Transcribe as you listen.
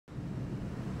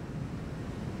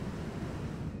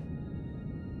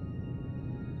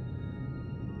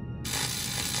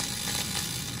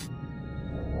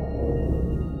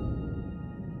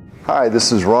Hi,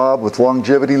 this is Rob with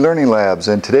Longevity Learning Labs,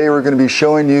 and today we're going to be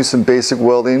showing you some basic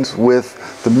weldings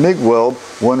with the Mig Weld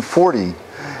 140.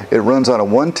 It runs on a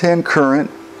 110 current.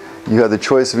 You have the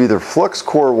choice of either flux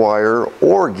core wire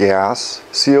or gas,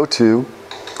 CO2.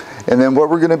 And then what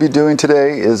we're going to be doing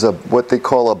today is what they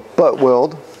call a butt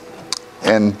weld,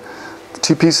 and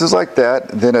two pieces like that,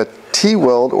 then a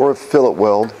T-weld or a fillet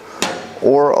weld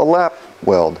or a lap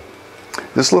weld.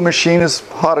 This little machine is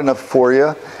hot enough for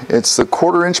you. It's the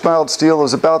 1/4 inch mild steel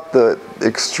is about the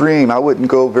extreme. I wouldn't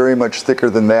go very much thicker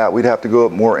than that. We'd have to go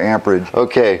up more amperage.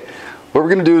 Okay, what we're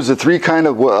going to do is the three kind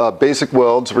of basic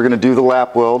welds. We're going to do the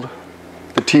lap weld,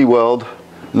 the T-weld,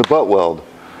 and the butt weld.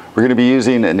 We're going to be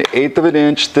using an 1/8 of an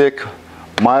inch thick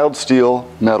mild steel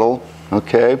metal.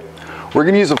 Okay, we're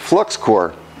going to use a flux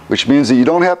core, which means that you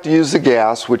don't have to use the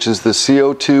gas, which is the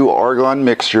CO2 argon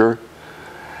mixture.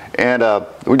 And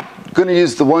we're going to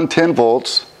use the 110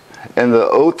 volts and the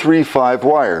 035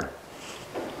 wire.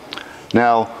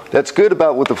 Now, that's good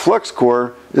about with the flux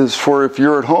core is for if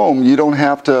you're at home, you don't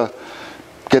have to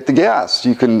get the gas.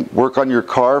 You can work on your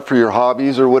car for your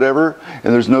hobbies or whatever,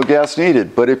 and there's no gas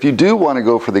needed. But if you do want to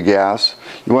go for the gas,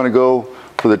 you want to go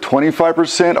for the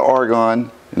 25%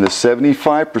 argon and the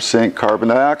 75% carbon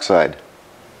dioxide.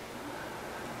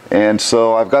 And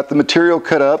so I've got the material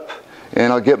cut up,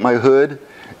 and I'll get my hood,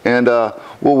 and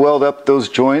we'll weld up those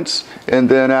joints, and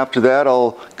then after that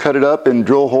I'll cut it up and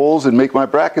drill holes and make my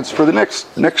brackets for the next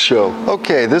show.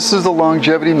 Okay, this is the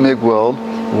Longevity Migweld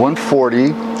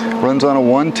 140. Runs on a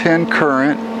 110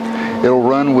 current. It'll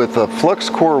run with a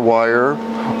flux core wire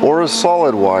or a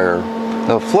solid wire.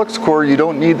 Now, flux core, you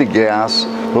don't need the gas,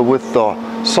 but with the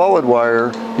solid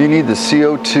wire you need the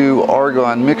CO2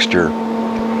 argon mixture.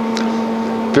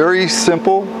 Very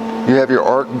simple. You have your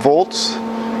arc volts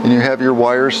and you have your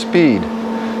wire speed.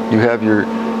 You have your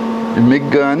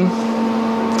MIG gun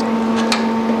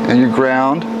and your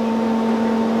ground,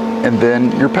 and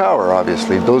then your power,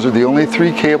 obviously. Those are the only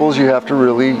three cables you have to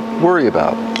really worry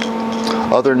about,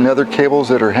 other than other cables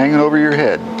that are hanging over your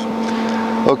head.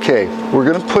 Okay, we're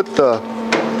going to put the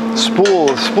spool.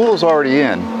 The spool is already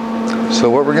in. So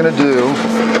what we're going to do,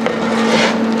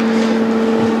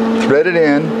 thread it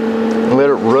in and let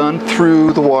it run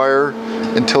through the wire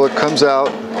until it comes out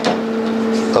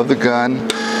of the gun,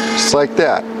 just like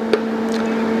that.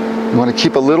 You want to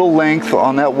keep a little length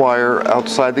on that wire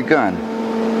outside the gun.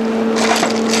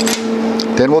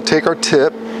 Then we'll take our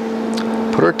tip,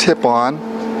 put our tip on,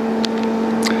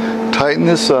 tighten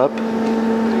this up,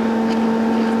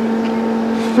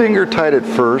 finger tight at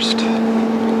first,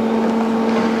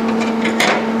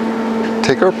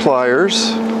 take our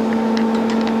pliers,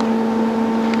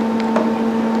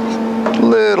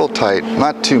 little tight,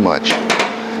 not too much.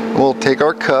 We'll take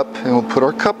our cup and we'll put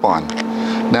our cup on.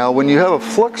 Now when you have a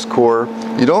flux core,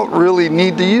 you don't really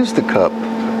need to use the cup,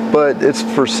 but it's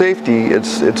for safety.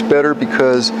 It's better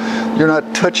because you're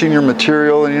not touching your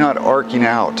material and you're not arcing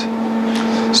out.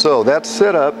 So that's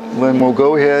set up, then we'll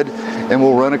go ahead and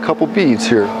we'll run a couple beads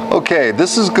here. Okay,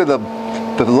 this is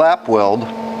the lap weld.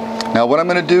 Now what I'm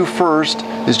going to do first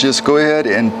is just go ahead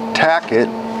and tack it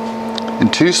in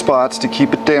two spots to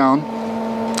keep it down.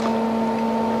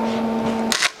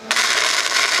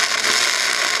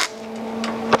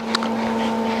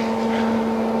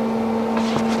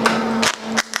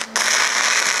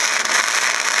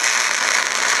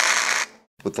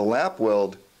 With the lap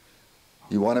weld,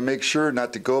 you want to make sure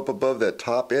not to go up above that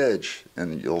top edge,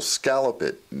 and you'll scallop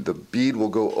it. The bead will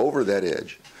go over that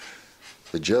edge.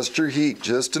 Adjust your heat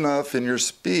just enough and your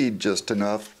speed just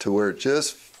enough to where it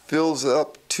just fills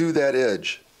up to that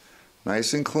edge.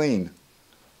 Nice and clean.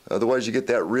 Otherwise you get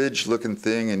that ridge looking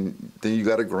thing and then you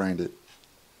got to grind it.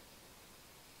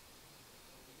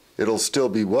 It'll still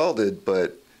be welded,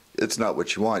 but it's not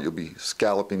what you want. You'll be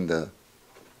scalloping the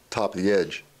top of the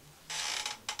edge.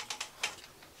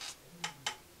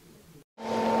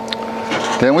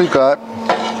 Then we've got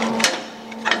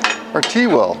our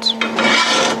T-welds,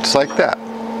 just like that.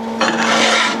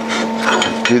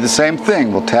 Do the same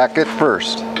thing, we'll tack it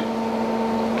first.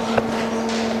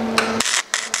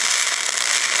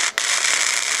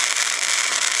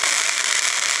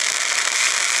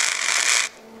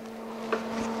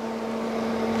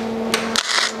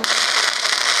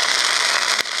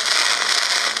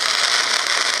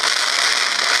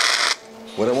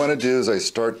 What I want to do is I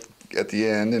start at the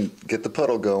end and get the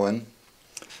puddle going,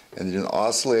 and then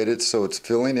oscillate it so it's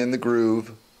filling in the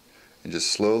groove, and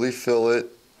just slowly fill it,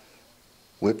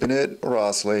 whipping it or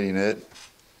oscillating it.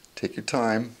 Take your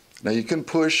time. Now you can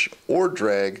push or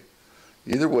drag,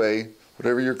 either way,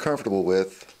 whatever you're comfortable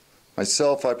with.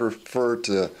 Myself, I prefer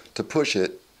to push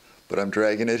it, but I'm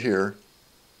dragging it here.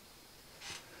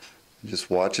 Just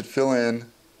watch it fill in.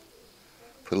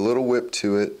 Put a little whip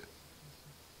to it.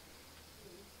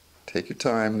 Take your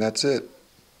time, and that's it.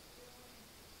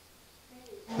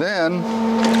 Then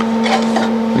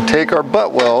we take our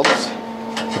butt welds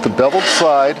with the beveled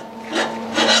side.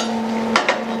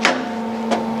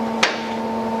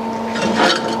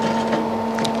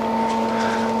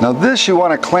 Now this, you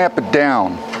want to clamp it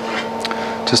down,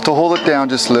 just to hold it down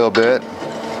just a little bit.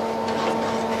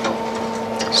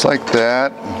 Just like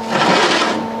that.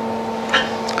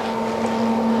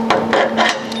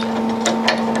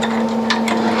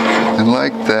 And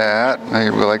like that. Now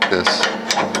you go like this.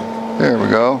 There we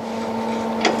go.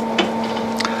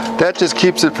 That just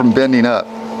keeps it from bending up.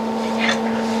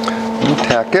 And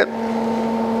tack it.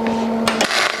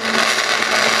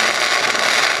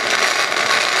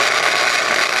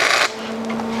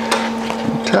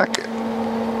 And tack it.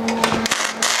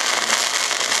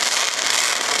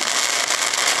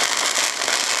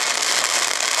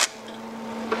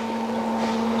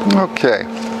 Okay.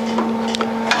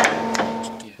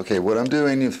 Okay, what I'm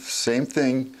doing is same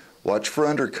thing. Watch for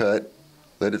undercut.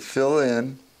 Let it fill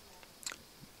in.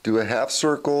 Do a half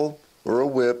circle or a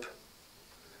whip.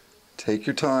 Take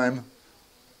your time,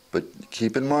 but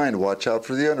keep in mind, watch out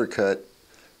for the undercut.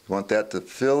 You want that to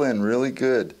fill in really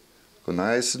good. Go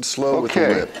nice and slow with the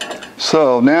whip.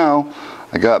 So now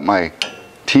I got my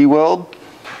T-weld,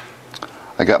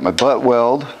 I got my butt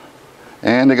weld,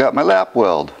 and I got my lap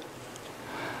weld.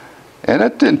 And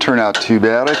it didn't turn out too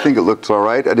bad. I think it looks all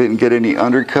right. I didn't get any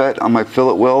undercut on my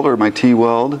fillet weld or my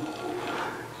T-weld.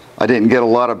 I didn't get a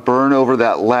lot of burn over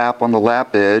that lap on the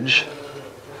lap edge.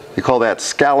 They call that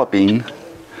scalloping.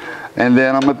 And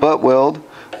then on my butt weld,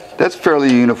 that's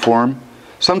fairly uniform.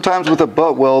 Sometimes with a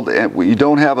butt weld, you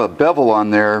don't have a bevel on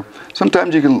there.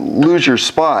 Sometimes you can lose your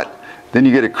spot. Then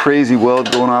you get a crazy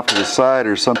weld going off to the side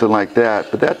or something like that.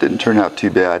 But that didn't turn out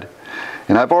too bad.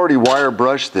 And I've already wire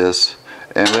brushed this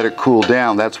and let it cool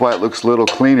down. That's why it looks a little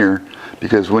cleaner,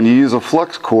 because when you use a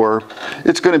flux core,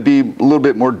 it's going to be a little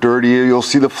bit more dirty. You'll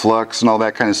see the flux and all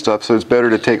that kind of stuff, so it's better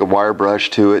to take a wire brush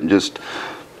to it and just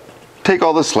take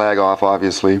all the slag off,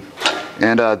 obviously.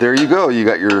 And there you go. You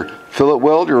got your fillet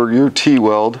weld or your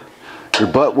T-weld,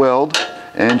 your butt weld,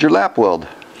 and your lap weld.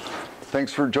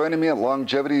 Thanks for joining me at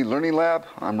Longevity Learning Lab.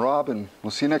 I'm Rob, and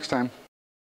we'll see you next time.